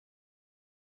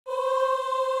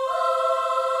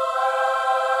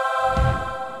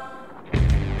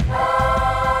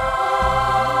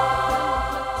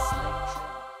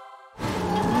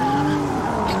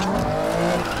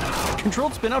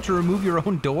spin out to remove your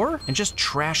own door? And just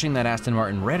trashing that Aston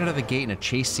Martin right out of the gate in a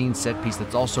chase scene set piece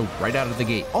that's also right out of the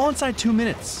gate. All inside 2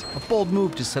 minutes. A bold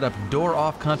move to set up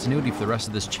door-off continuity for the rest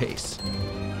of this chase.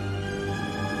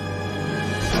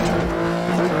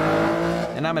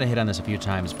 And I'm gonna hit on this a few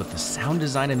times, but the sound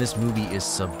design in this movie is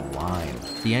sublime.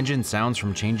 The engine sounds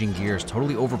from changing gears,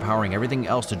 totally overpowering everything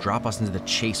else to drop us into the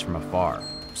chase from afar.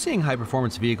 Seeing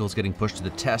high-performance vehicles getting pushed to the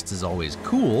test is always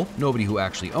cool. Nobody who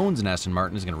actually owns an Aston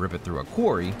Martin is gonna rip it through a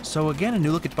quarry. So again, a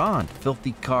new look at Bond.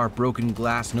 Filthy car, broken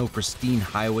glass, no pristine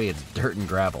highway, it's dirt and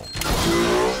gravel.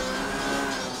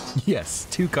 Yes,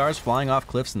 2 cars flying off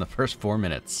cliffs in the first 4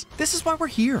 minutes. This is why we're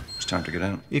here. It's time to get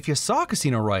out. If you saw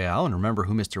Casino Royale and remember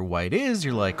who Mr. White is,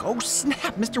 you're like, oh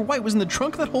snap, Mr. White was in the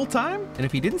trunk that whole time? And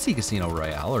if you didn't see Casino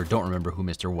Royale or don't remember who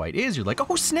Mr. White is, you're like,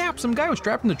 oh snap, some guy was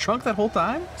trapped in the trunk that whole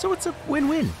time? So it's a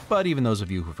win-win. But even those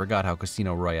of you who forgot how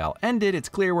Casino Royale ended, it's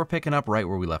clear we're picking up right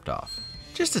where we left off.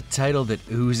 Just a title that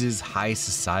oozes high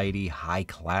society, high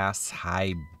class,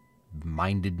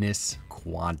 high-mindedness,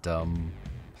 Quantum,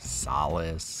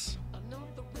 Solace. Don't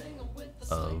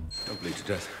bleed to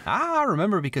death. Ah,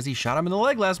 remember, because he shot him in the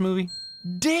leg last movie.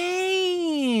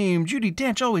 Damn! Judi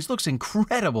Dench always looks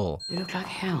incredible. You look like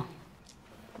hell.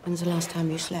 When's the last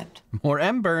time you slept? More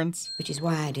M burns. Which is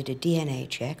why I did a DNA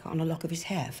check on a lock of his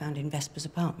hair found in Vesper's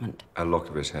apartment. A lock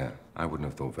of his hair. I wouldn't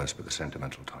have thought Vesper the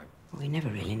sentimental type. We never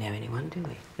really know anyone, do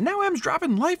we? And now M's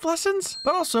dropping life lessons?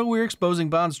 But also, we're exposing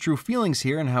Bond's true feelings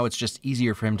here and how it's just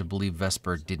easier for him to believe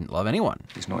Vesper didn't love anyone.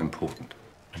 He's not important.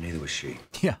 And neither was she.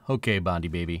 Yeah, okay, Bondy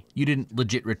baby. You didn't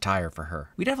legit retire for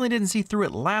her. We definitely didn't see through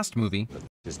it last movie.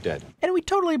 He's dead. And we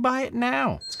totally buy it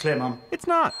now. It's clear, Mum. It's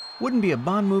not. Wouldn't be a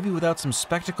Bond movie without some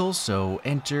spectacle, so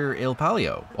enter Il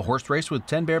Palio. A horse race with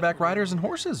 10 bareback riders and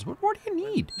horses. What more do you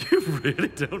need? You really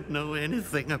don't know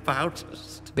anything about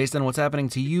us. Based on what's happening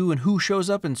to you and who shows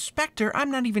up in Spectre, I'm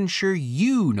not even sure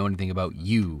you know anything about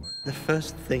you. The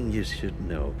first thing you should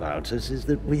know about us is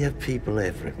that we have people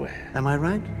everywhere. Am I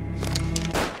right?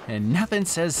 And nothing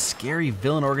says scary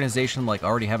villain organization like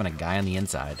already having a guy on the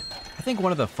inside. I think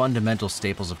one of the fundamental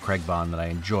staples of Craig Bond that I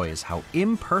enjoy is how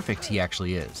imperfect he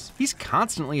actually is. He's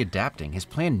constantly adapting, his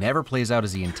plan never plays out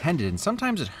as he intended, and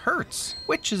sometimes it hurts,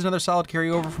 which is another solid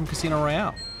carryover from Casino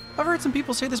Royale. I've heard some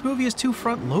people say this movie is too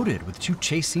front-loaded, with 2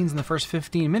 chase scenes in the first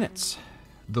 15 minutes.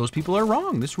 Those people are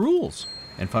wrong, this rules.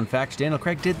 And fun fact, Daniel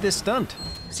Craig did this stunt.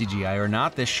 CGI or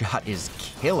not, this shot is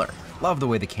killer. Love the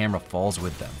way the camera falls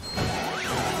with them.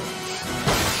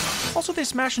 Also, they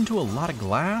smash into a lot of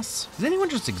glass. Is anyone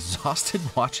just exhausted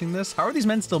watching this? How are these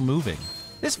men still moving?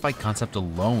 This fight concept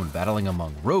alone, battling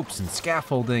among ropes and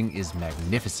scaffolding, is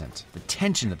magnificent. The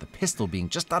tension of the pistol being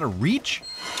just out of reach.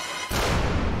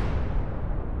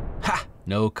 Ha!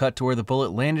 No cut to where the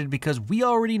bullet landed because we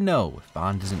already know if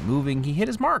Bond isn't moving, he hit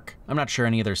his mark. I'm not sure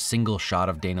any other single shot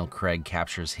of Daniel Craig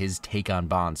captures his take on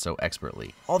Bond so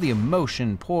expertly. All the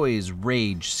emotion, poise,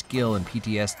 rage, skill, and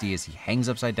PTSD as he hangs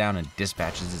upside down and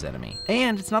dispatches his enemy.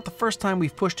 And it's not the first time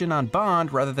we've pushed in on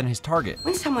Bond rather than his target.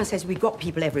 When someone says we've got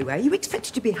people everywhere, you expect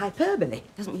it to be hyperbole.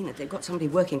 Doesn't mean that they've got somebody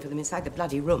working for them inside the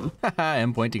bloody room. Haha,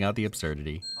 I'm pointing out the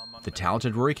absurdity. The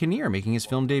talented Rory Kinnear making his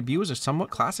film debut as a somewhat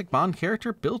classic Bond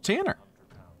character, Bill Tanner.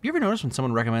 You ever notice when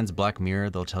someone recommends Black Mirror,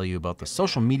 they'll tell you about the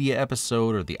social media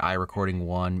episode or the eye-recording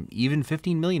one, even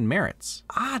 15 Million Merits?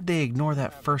 Odd they ignore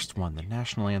that first one, the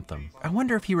national anthem. I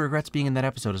wonder if he regrets being in that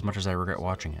episode as much as I regret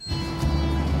watching it.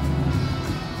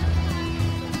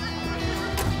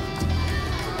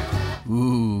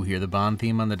 Ooh, hear the Bond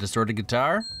theme on the distorted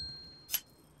guitar?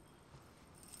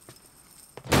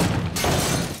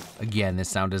 Again, this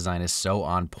sound design is so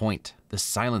on point. The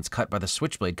silence cut by the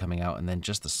switchblade coming out and then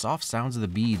just the soft sounds of the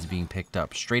beads being picked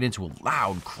up straight into a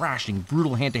loud, crashing,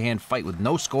 brutal hand-to-hand fight with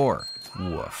no score.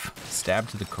 Woof. Stab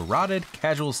to the carotid,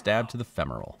 casual stab to the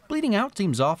femoral. Bleeding out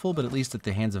seems awful, but at least at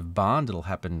the hands of Bond, it'll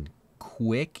happen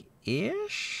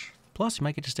quick-ish. Plus, you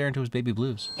might get to stare into his baby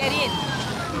blues. Get in.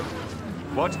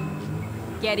 What?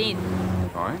 Get in.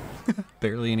 All right.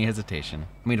 Barely any hesitation.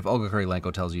 I mean, if Olga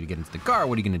Kurylenko tells you to get into the car,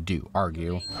 what are you gonna do?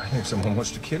 Argue? I think someone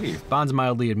wants to kill you. Bond's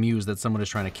mildly amused that someone is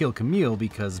trying to kill Camille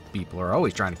because people are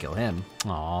always trying to kill him.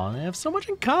 Aw, they have so much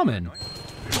in common.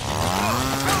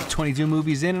 22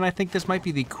 movies in, and I think this might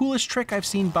be the coolest trick I've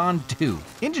seen Bond do.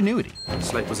 Ingenuity.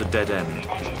 Slate was a dead end.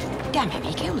 Damn him,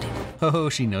 he killed him. Oh,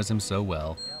 she knows him so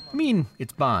well. I mean,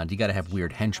 it's Bond, you gotta have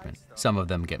weird henchmen. Some of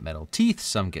them get metal teeth,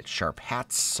 some get sharp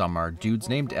hats, some are dudes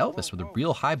named Elvis with a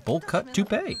real high bowl cut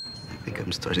toupee. I think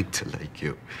I'm starting to like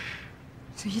you.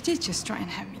 So you did just try and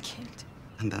have me killed.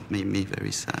 And that made me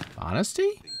very sad.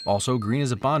 Honesty? Also, Green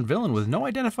is a Bond villain with no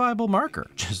identifiable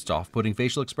marker. Just off-putting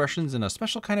facial expressions and a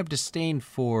special kind of disdain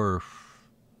for,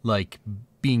 like,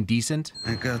 being decent.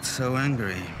 I got so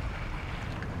angry.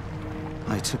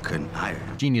 I took an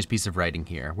iron. Genius piece of writing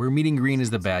here. We're meeting Green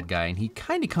as the bad guy, and he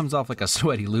kinda comes off like a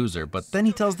sweaty loser, but then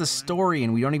he tells the story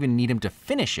and we don't even need him to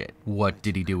finish it. What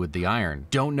did he do with the iron?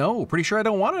 Don't know. Pretty sure I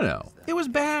don't want to know. It was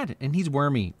bad, and he's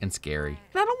wormy and scary.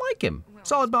 And I don't like him.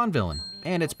 Solid Bond villain.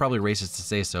 And it's probably racist to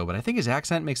say so, but I think his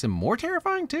accent makes him more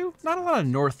terrifying too. Not a lot of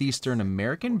Northeastern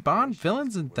American Bond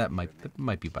villains, and that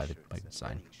might be by the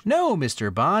sign. No,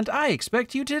 Mr. Bond, I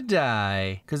expect you to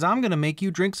die. Cause I'm gonna make you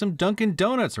drink some Dunkin'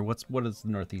 Donuts, or what is the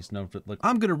Northeast known for? Like,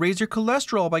 I'm gonna raise your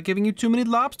cholesterol by giving you too many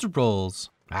lobster rolls.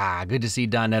 Ah, good to see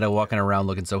Don Netto walking around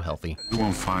looking so healthy. You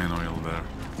won't find oil there.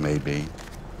 Maybe.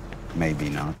 Maybe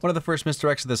not. One of the first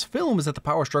misdirects of this film is that the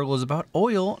power struggle is about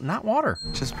oil, not water.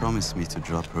 Just promise me to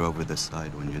drop her over the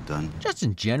side when you're done. Just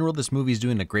in general, this movie's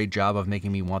doing a great job of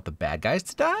making me want the bad guys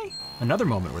to die. Another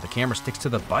moment where the camera sticks to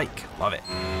the bike. Love it.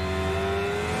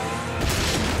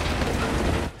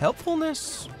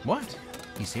 Helpfulness? What?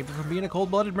 He saved her from being a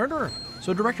cold-blooded murderer.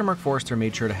 So director Mark Forrester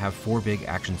made sure to have 4 big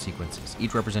action sequences,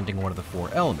 each representing one of the 4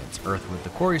 elements: earth with the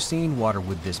quarry scene, water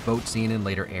with this boat scene, and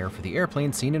later air for the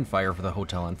airplane scene, and fire for the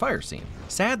hotel on fire scene.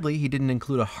 Sadly, he didn't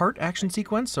include a heart action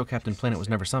sequence, so Captain Planet was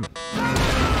never summoned.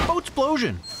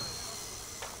 Boatsplosion!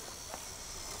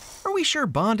 Are we sure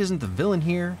Bond isn't the villain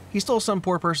here? He stole some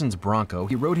poor person's Bronco,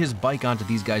 he rode his bike onto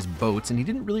these guys' boats, and he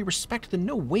didn't really respect the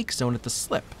no-wake zone at the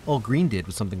slip. All Green did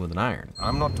was something with an iron.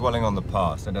 I'm not dwelling on the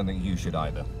past. I don't think you should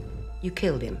either. You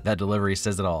killed him. That delivery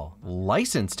says it all.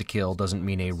 License to kill doesn't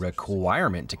mean a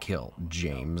requirement to kill,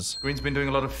 James. Green's been doing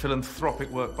a lot of philanthropic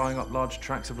work buying up large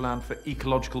tracts of land for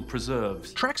ecological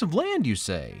preserves. Tracts of land, you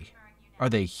say? Are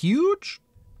they huge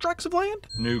tracts of land?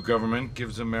 New government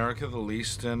gives America the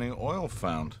least standing oil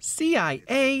found.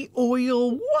 CIA,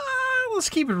 oil, what? Let's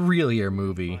keep it real here,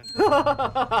 movie.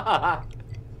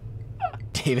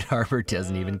 David Harbour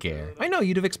doesn't even care. I know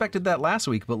you'd have expected that last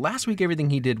week, but last week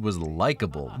everything he did was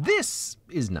likable. This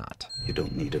is not. You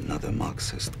don't need another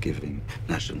Marxist giving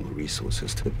national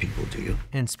resources to the people, do you?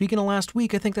 And speaking of last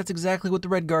week, I think that's exactly what the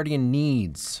Red Guardian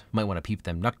needs. Might want to peep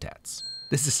them nucktats.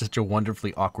 This is such a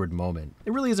wonderfully awkward moment.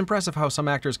 It really is impressive how some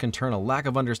actors can turn a lack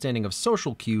of understanding of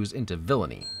social cues into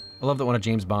villainy. I love that one of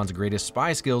James Bond's greatest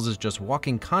spy skills is just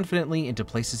walking confidently into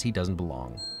places he doesn't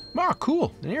belong. Ah,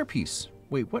 cool, an earpiece.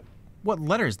 Wait, what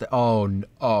letter is that? Oh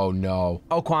no.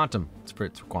 Oh, Quantum. It's for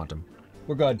Quantum.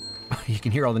 We're good. You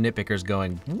can hear all the nitpickers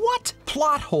going, what?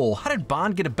 Plot hole. How did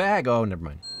Bond get a bag? Oh, never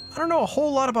mind. I don't know a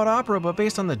whole lot about opera, but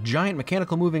based on the giant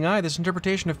mechanical moving eye, this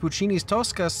interpretation of Puccini's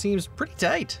Tosca seems pretty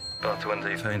tight. But when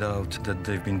they find out that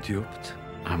they've been duped,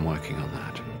 I'm working on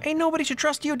that. Ain't nobody should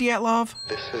trust you, Dyatlov.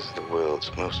 This is the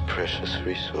world's most precious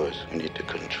resource. We need to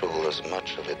control as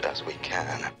much of it as we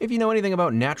can. If you know anything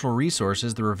about natural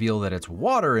resources, the reveal that it's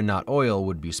water and not oil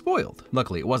would be spoiled.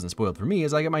 Luckily, it wasn't spoiled for me,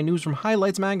 as I get my news from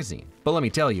Highlights magazine. But let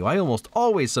me tell you, I almost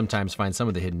always sometimes find some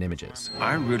of the hidden images.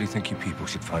 I really think you people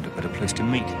should find a better place to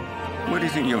meet. Where do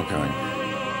you think you're going?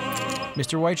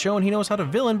 Mr. White showing he knows how to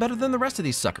villain better than the rest of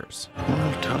these suckers.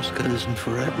 well, Tosca isn't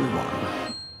for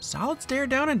everyone. Solid stare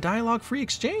down and dialogue-free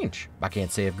exchange. I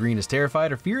can't say if Green is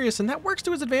terrified or furious, and that works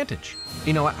to his advantage.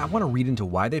 You know, I want to read into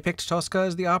why they picked Tosca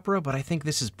as the opera, but I think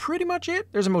this is pretty much it.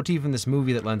 There's a motif in this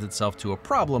movie that lends itself to a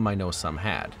problem I know some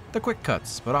had. The quick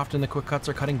cuts, but often the quick cuts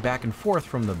are cutting back and forth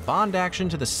from the Bond action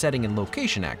to the setting and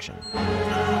location action.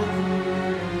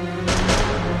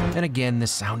 And again, the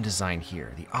sound design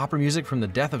here. The opera music from The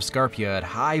Death of Scarpia at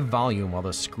high volume while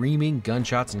the screaming,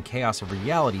 gunshots, and chaos of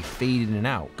reality fade in and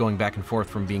out, going back and forth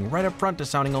from being right up front to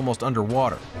sounding almost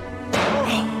underwater.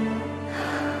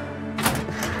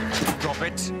 Drop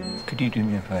it. Could you do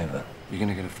me a favor? You're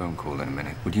gonna get a phone call in a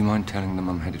minute. Would you mind telling them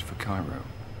I'm headed for Cairo?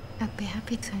 I'd be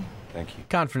happy to. Thank you.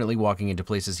 Confidently walking into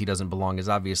places he doesn't belong is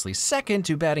obviously second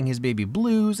to batting his baby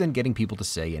blues and getting people to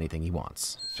say anything he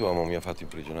wants. Suo uomo mi ha fatto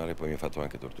imprigionare e poi mi ha fatto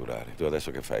anche torturare. Tu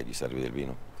adesso che fai? Gli servi del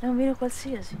vino? È un vino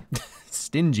qualsiasi.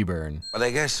 Stingy burn. But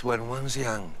I guess when one's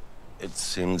young, it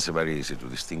seems very easy to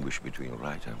distinguish between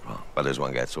right and wrong. But as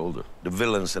one gets older, the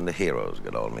villains and the heroes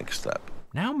get all mixed up.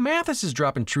 Now Mathis is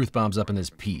dropping truth bombs up in this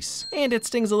piece. And it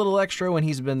stings a little extra when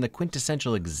he's been the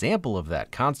quintessential example of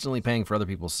that, constantly paying for other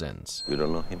people's sins. You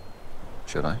don't know him?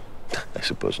 Should I? I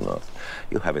suppose not.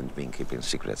 You haven't been keeping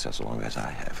secrets as long as I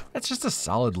have. That's just a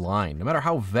solid line. No matter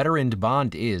how veteran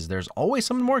Bond is, there's always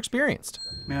someone more experienced.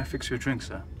 May I fix you a drink,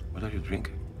 sir? What are you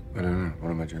drinking? I don't know. What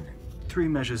am I drinking? 3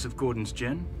 measures of Gordon's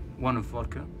gin, 1 of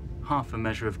vodka, half a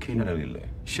measure of quinoa.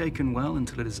 Shaken well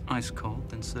until it is ice cold,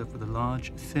 then served with a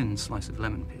large, thin slice of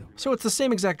lemon peel. So it's the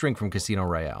same exact drink from Casino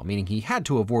Royale, meaning he had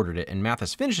to have ordered it, and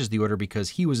Mathis finishes the order because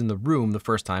he was in the room the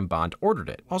first time Bond ordered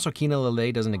it. Also, Quina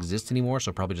Lillet doesn't exist anymore,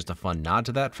 so probably just a fun nod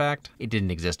to that fact. It didn't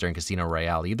exist during Casino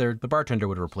Royale either. The bartender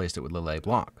would have replaced it with Lillet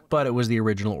Blanc. But it was the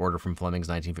original order from Fleming's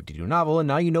 1952 novel, and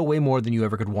now you know way more than you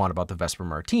ever could want about the Vesper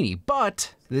Martini.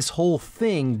 But this whole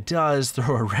thing does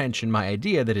throw a wrench in my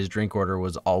idea that his drink order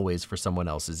was always for someone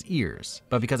else's ears.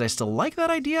 But because I still like that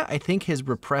idea, I think his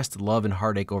repressed love and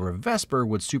heartache over Vesper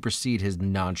would supersede his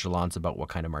nonchalance about what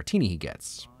kind of martini he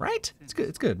gets. Right? It's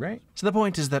good, right? So the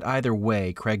point is that either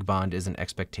way, Craig Bond is an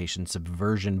expectation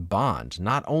subversion Bond.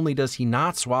 Not only does he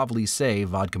not suavely say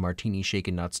vodka martini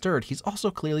shaken not stirred, he's also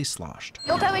clearly sloshed.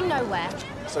 You're going nowhere.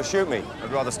 So shoot me.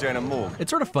 I'd rather stay in a morgue. It's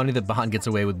sort of funny that Bond gets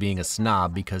away with being a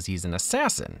snob because he's an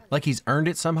assassin. Like he's earned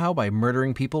it somehow by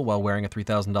murdering people while wearing a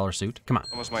 $3,000 suit. Come on.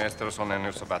 Somos maestros on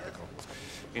año sabbatical.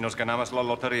 Y nos ganamos la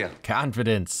lotería.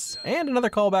 Confidence. And another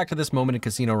callback to this moment in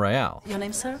Casino Royale. Your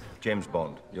name, sir? James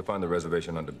Bond. You'll find the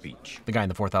reservation on the beach. The guy in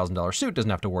the $4,000 suit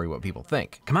doesn't have to worry what people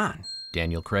think. Come on.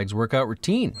 Daniel Craig's workout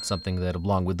routine, something that,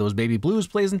 along with those baby blues,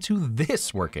 plays into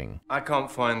this working. I can't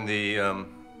find the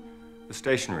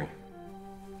stationery.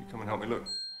 You come and help me look.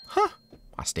 Huh.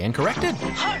 I stand corrected.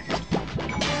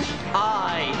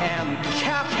 I am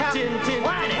Captain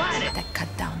Planet. That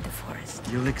cut down the forest.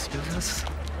 You'll excuse us?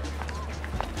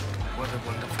 What a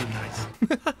wonderful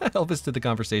night. Elvis to the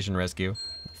conversation rescue.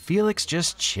 Felix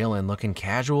just chillin', looking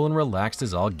casual and relaxed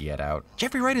as all get out.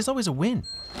 Jeffrey Wright is always a win.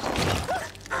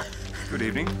 Good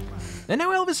evening. And now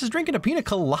Elvis is drinking a pina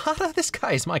colada? This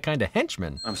guy is my kind of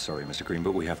henchman. I'm sorry, Mr. Green,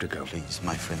 but we have to go. Please,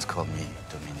 my friends call me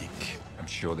Dominique. I'm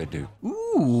sure they do.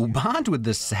 Ooh, Bond with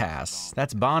the sass.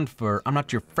 That's Bond for I'm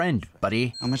not your friend,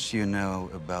 buddy. How much do you know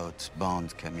about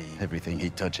Bond, Camille? Everything he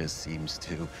touches seems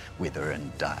to wither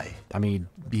and die. I mean,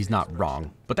 he's not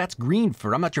wrong. But that's green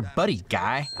for I'm not your buddy,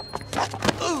 guy.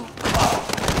 Oh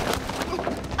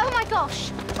my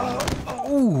gosh!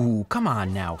 Ooh, come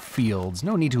on now, Fields.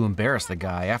 No need to embarrass the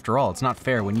guy. After all, it's not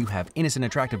fair when you have innocent,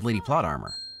 attractive lady plot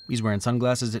armor. He's wearing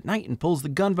sunglasses at night and pulls the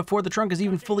gun before the trunk is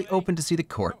even fully open to see the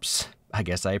corpse. I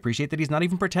guess I appreciate that he's not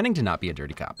even pretending to not be a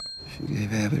dirty cop. She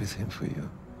gave everything for you.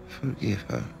 Forgive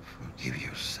her. Forgive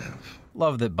yourself.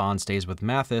 Love that Bond stays with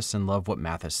Mathis and love what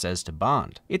Mathis says to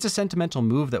Bond. It's a sentimental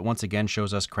move that once again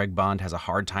shows us Craig Bond has a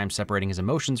hard time separating his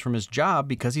emotions from his job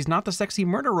because he's not the sexy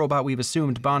murder robot we've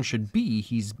assumed Bond should be.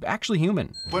 He's actually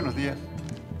human. Buenos días.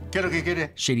 ¿Qué es lo que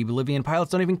quiere? Shady Bolivian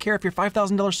pilots don't even care if your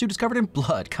 $5,000 suit is covered in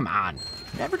blood. Come on.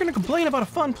 Never gonna complain about a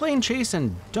fun plane chase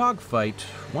and dogfight.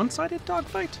 One-sided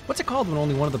dogfight? What's it called when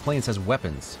only one of the planes has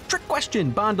weapons? Trick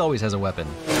question! Bond always has a weapon.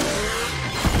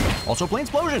 Also, plane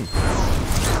explosion!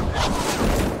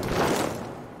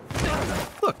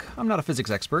 Look, I'm not a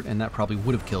physics expert, and that probably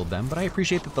would have killed them, but I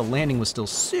appreciate that the landing was still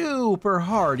super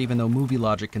hard, even though movie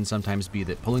logic can sometimes be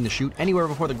that pulling the chute anywhere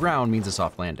before the ground means a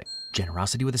soft landing.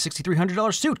 Generosity with a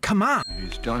 $6,300 suit, come on!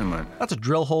 It's dynamite. That's a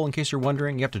drill hole, in case you're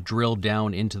wondering. You have to drill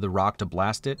down into the rock to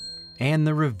blast it. And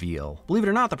the reveal. Believe it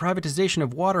or not, the privatization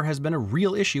of water has been a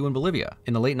real issue in Bolivia.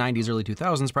 In the late 90s, early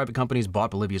 2000s, private companies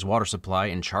bought Bolivia's water supply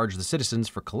and charged the citizens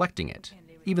for collecting it.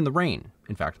 Even the Rain.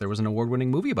 In fact, there was an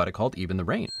award-winning movie about it called Even the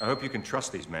Rain. I hope you can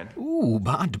trust these men. Ooh,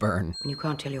 Bond burn. When you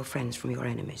can't tell your friends from your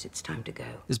enemies, it's time to go.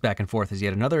 This back and forth is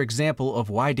yet another example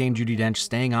of why Dame Judi Dench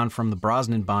staying on from the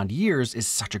Brosnan Bond years is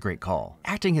such a great call.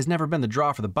 Acting has never been the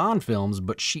draw for the Bond films,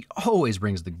 but she always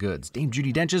brings the goods. Dame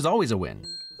Judi Dench is always a win.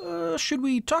 Should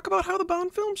we talk about how the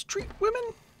Bond films treat women?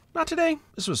 Not today.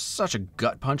 This was such a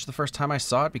gut punch the first time I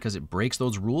saw it because it breaks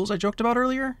those rules I joked about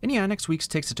earlier. And yeah, next week's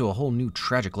takes it to a whole new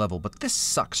tragic level, but this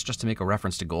sucks just to make a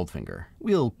reference to Goldfinger.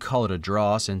 We'll call it a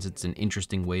draw since it's an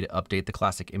interesting way to update the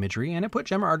classic imagery, and it put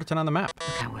Gemma Arterton on the map. Look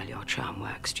how well your charm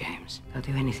works, James. They'll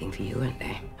do anything for you, won't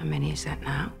they? How many is that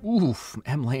now? Oof,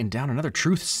 Em laying down another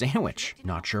truth sandwich.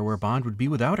 Not sure where Bond would be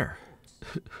without her.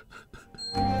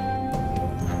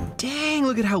 Dang,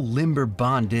 look at how limber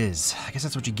Bond is. I guess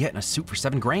that's what you get in a suit for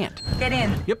 $7 grand. Get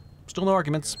in. Yep, still no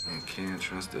arguments. You can't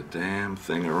trust a damn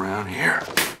thing around here.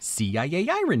 CIA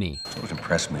irony. It's always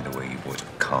impressed me the way you boys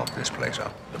have carved this place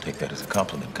up. I'll take that as a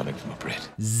compliment coming from a Brit.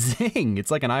 Zing!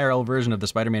 It's like an IRL version of the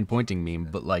Spider-Man pointing meme,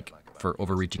 but like for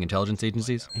overreaching intelligence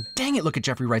agencies. And dang it, look at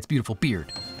Jeffrey Wright's beautiful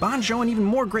beard. Bond showing even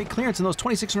more great clearance in those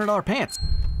 $2,600 pants.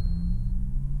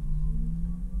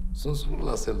 Son solo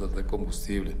las celdas de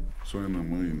combustible. Suena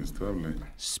muy inestable.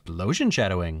 Explosion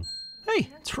shadowing. Hey,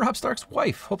 it's Rob Stark's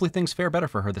wife. Hopefully things fare better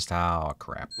for her this time. Oh,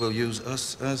 crap. We'll use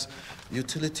us as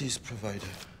utilities provider.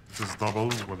 This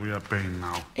doubles what we are paying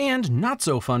now. And not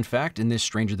so fun fact, in this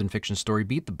stranger than fiction story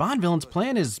beat, the Bond villain's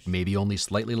plan is maybe only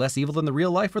slightly less evil than the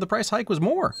real life where the price hike was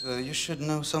more. You should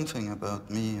know something about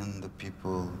me and the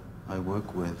people I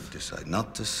work with. Decide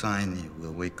not to sign, you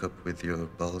will wake up with your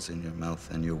balls in your mouth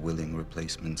and your willing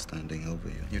replacement standing over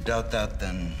you. You doubt that,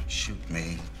 then shoot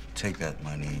me, take that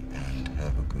money, and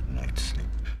have a good night's sleep.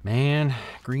 Man,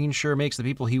 Green sure makes the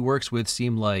people he works with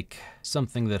seem like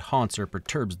something that haunts or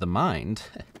perturbs the mind.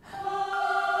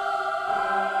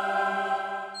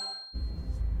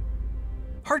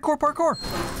 Hardcore parkour!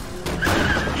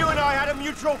 You and I had a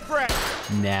mutual friend!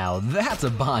 Now that's a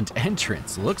Bond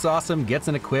entrance. Looks awesome, gets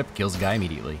an equip, kills a guy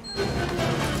immediately.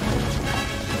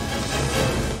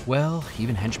 Well,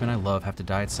 even henchmen I love have to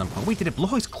die at some point. Wait, did it blow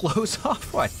his clothes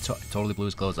off? Oh, I totally blew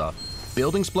his clothes off.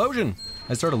 Building explosion!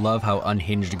 I sort of love how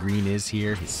unhinged Green is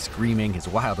here. He's screaming, his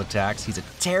wild attacks. He's a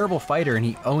terrible fighter and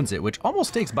he owns it, which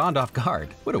almost takes Bond off guard.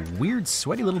 What a weird,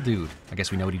 sweaty little dude. I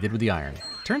guess we know what he did with the iron.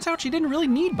 Turns out she didn't really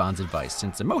need Bond's advice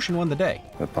since emotion won the day.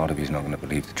 But part of you's not going to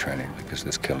believe the training because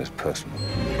this kill is personal.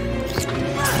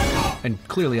 And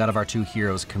clearly out of our two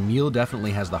heroes, Camille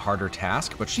definitely has the harder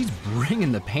task, but she's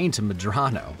bringing the pain to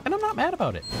Medrano. And I'm not mad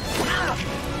about it.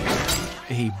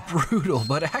 A brutal,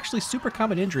 but actually super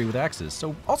common injury with axes,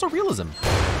 so also realism.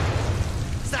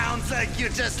 Sounds like you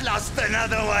just lost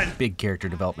another one! Big character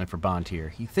development for Bond here.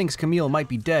 He thinks Camille might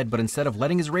be dead, but instead of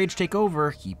letting his rage take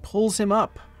over, he pulls him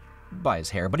up by his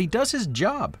hair, but he does his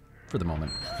job for the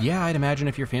moment. Yeah, I'd imagine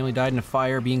if your family died in a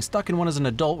fire, being stuck in one as an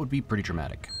adult would be pretty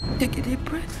traumatic. Take a deep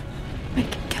breath. Make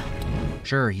it count.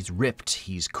 Sure, he's ripped,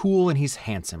 he's cool, and he's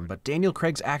handsome, but Daniel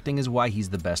Craig's acting is why he's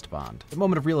the best Bond. The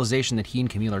moment of realization that he and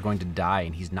Camille are going to die,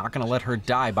 and he's not going to let her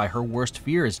die by her worst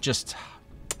fear is just...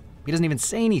 He doesn't even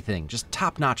say anything, just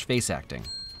top-notch face acting.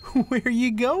 Where are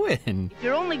you going?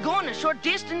 You're only going a short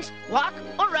distance. Walk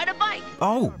or ride a bike.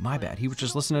 Oh, my bad. He was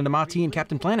just listening to Mati and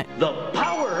Captain Planet. The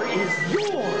power is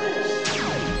yours!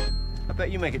 I bet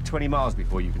you make it 20 miles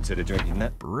before you consider drinking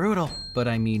that. Brutal. But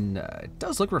I mean, it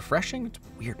does look refreshing. It's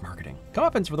weird marketing.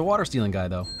 Comeuppance for the water stealing guy,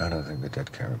 though. I don't think the dead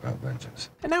care about vengeance.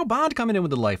 And now Bond coming in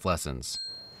with the life lessons.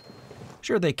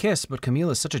 Sure, they kiss, but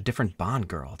Camille is such a different Bond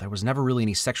girl. There was never really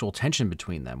any sexual tension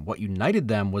between them. What united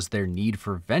them was their need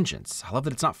for vengeance. I love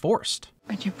that it's not forced.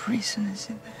 But your prison is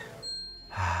in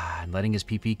there. And letting his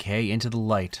PPK into the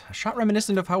light. A shot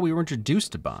reminiscent of how we were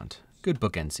introduced to Bond. Good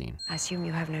bookend scene. I assume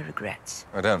you have no regrets.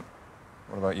 I don't.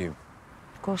 What about you?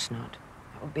 Of course not.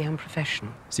 That would be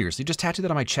unprofessional. Seriously, just tattoo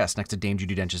that on my chest next to Dame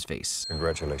Judi Dench's face.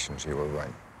 Congratulations, you were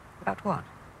right. About what?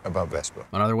 About Vesper.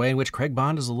 Another way in which Craig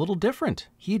Bond is a little different.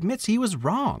 He admits he was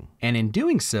wrong. And in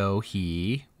doing so,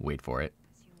 he, wait for it,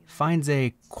 finds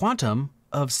a Quantum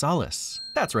of Solace.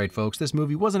 That's right, folks. This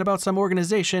movie wasn't about some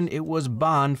organization. It was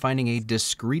Bond finding a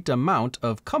discrete amount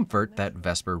of comfort that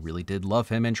Vesper really did love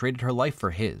him and traded her life for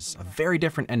his. A very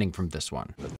different ending from this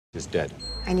one. He's dead.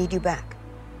 I need you back.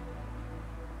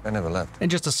 I never left.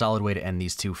 And just a solid way to end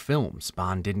these two films.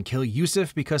 Bond didn't kill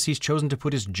Yusuf because he's chosen to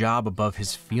put his job above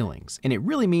his feelings. And it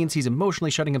really means he's emotionally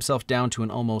shutting himself down to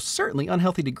an almost certainly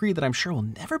unhealthy degree that I'm sure will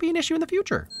never be an issue in the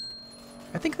future.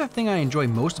 I think the thing I enjoy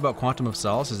most about Quantum of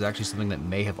Solace is actually something that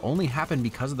may have only happened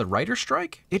because of the writer's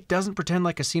strike. It doesn't pretend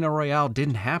like Casino Royale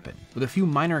didn't happen. With a few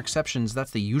minor exceptions,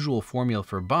 that's the usual formula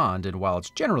for Bond, and while it's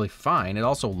generally fine, it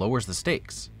also lowers the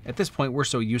stakes. At this point, we're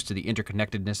so used to the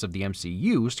interconnectedness of the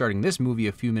MCU, starting this movie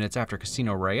a few minutes after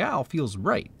Casino Royale feels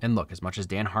right. And look, as much as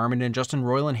Dan Harmon and Justin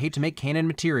Roiland hate to make canon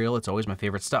material, it's always my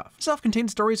favorite stuff.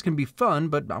 Self-contained stories can be fun,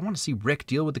 but I want to see Rick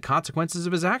deal with the consequences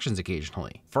of his actions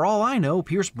occasionally. For all I know,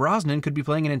 Pierce Brosnan could be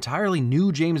playing an entirely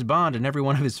new James Bond in every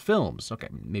one of his films. Okay,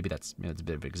 maybe that's a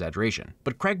bit of an exaggeration.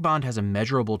 But Craig Bond has a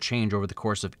measurable change over the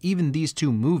course of even these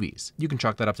two movies. You can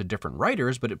chalk that up to different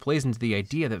writers, but it plays into the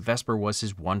idea that Vesper was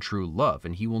his one true love,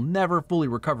 and he will never fully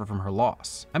recover from her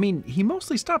loss. I mean, he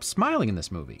mostly stops smiling in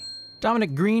this movie.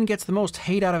 Dominic Green gets the most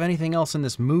hate out of anything else in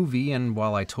this movie, and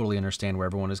while I totally understand where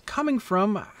everyone is coming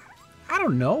from, I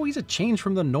don't know, he's a change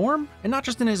from the norm. And not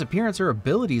just in his appearance or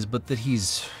abilities, but that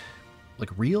he's,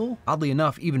 like, real? Oddly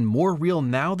enough, even more real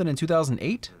now than in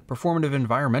 2008? Performative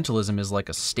environmentalism is like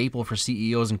a staple for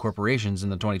CEOs and corporations in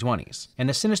the 2020s. And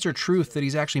the sinister truth that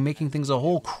he's actually making things a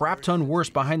whole crap ton worse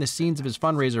behind the scenes of his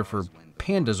fundraiser for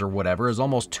pandas or whatever is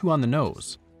almost too on the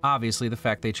nose. Obviously, the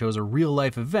fact they chose a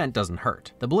real-life event doesn't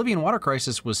hurt. The Bolivian water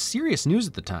crisis was serious news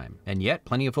at the time, and yet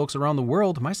plenty of folks around the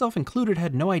world, myself included,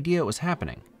 had no idea it was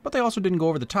happening. But they also didn't go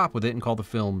over the top with it and call the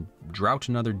film Drought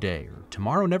Another Day, or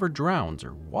Tomorrow Never Drowns,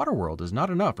 or Waterworld is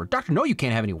Not Enough, or Doctor No, You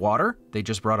Can't Have Any Water. They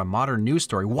just brought a modern news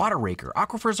story, Water Raker,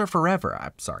 Aquifers Are Forever.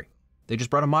 I'm sorry. They just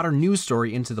brought a modern news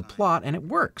story into the plot, and it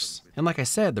works. And like I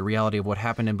said, the reality of what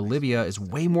happened in Bolivia is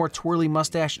way more twirly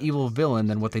mustache evil villain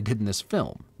than what they did in this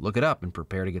film. Look it up and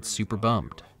prepare to get super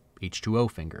bummed.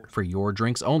 H2O finger. For your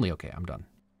drinks only. Okay, I'm done.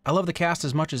 I love the cast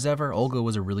as much as ever. Olga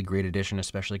was a really great addition,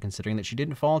 especially considering that she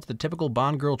didn't fall into the typical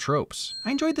Bond girl tropes. I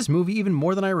enjoyed this movie even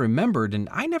more than I remembered, and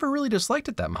I never really disliked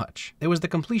it that much. It was the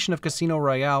completion of Casino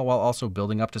Royale while also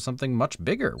building up to something much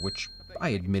bigger, which I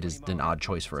admit is an odd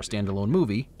choice for a standalone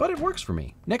movie, but it works for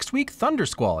me. Next week, Thunder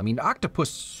Squall.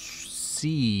 Octopus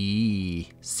Sea.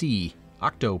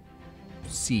 Octo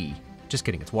Sea. Just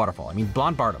kidding, it's Waterfall.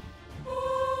 Blonde Bardem.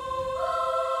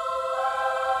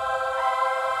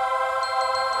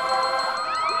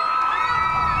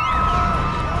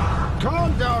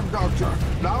 Calm down, Doctor.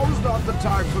 Now is not the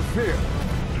time for fear.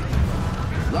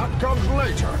 That comes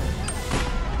later.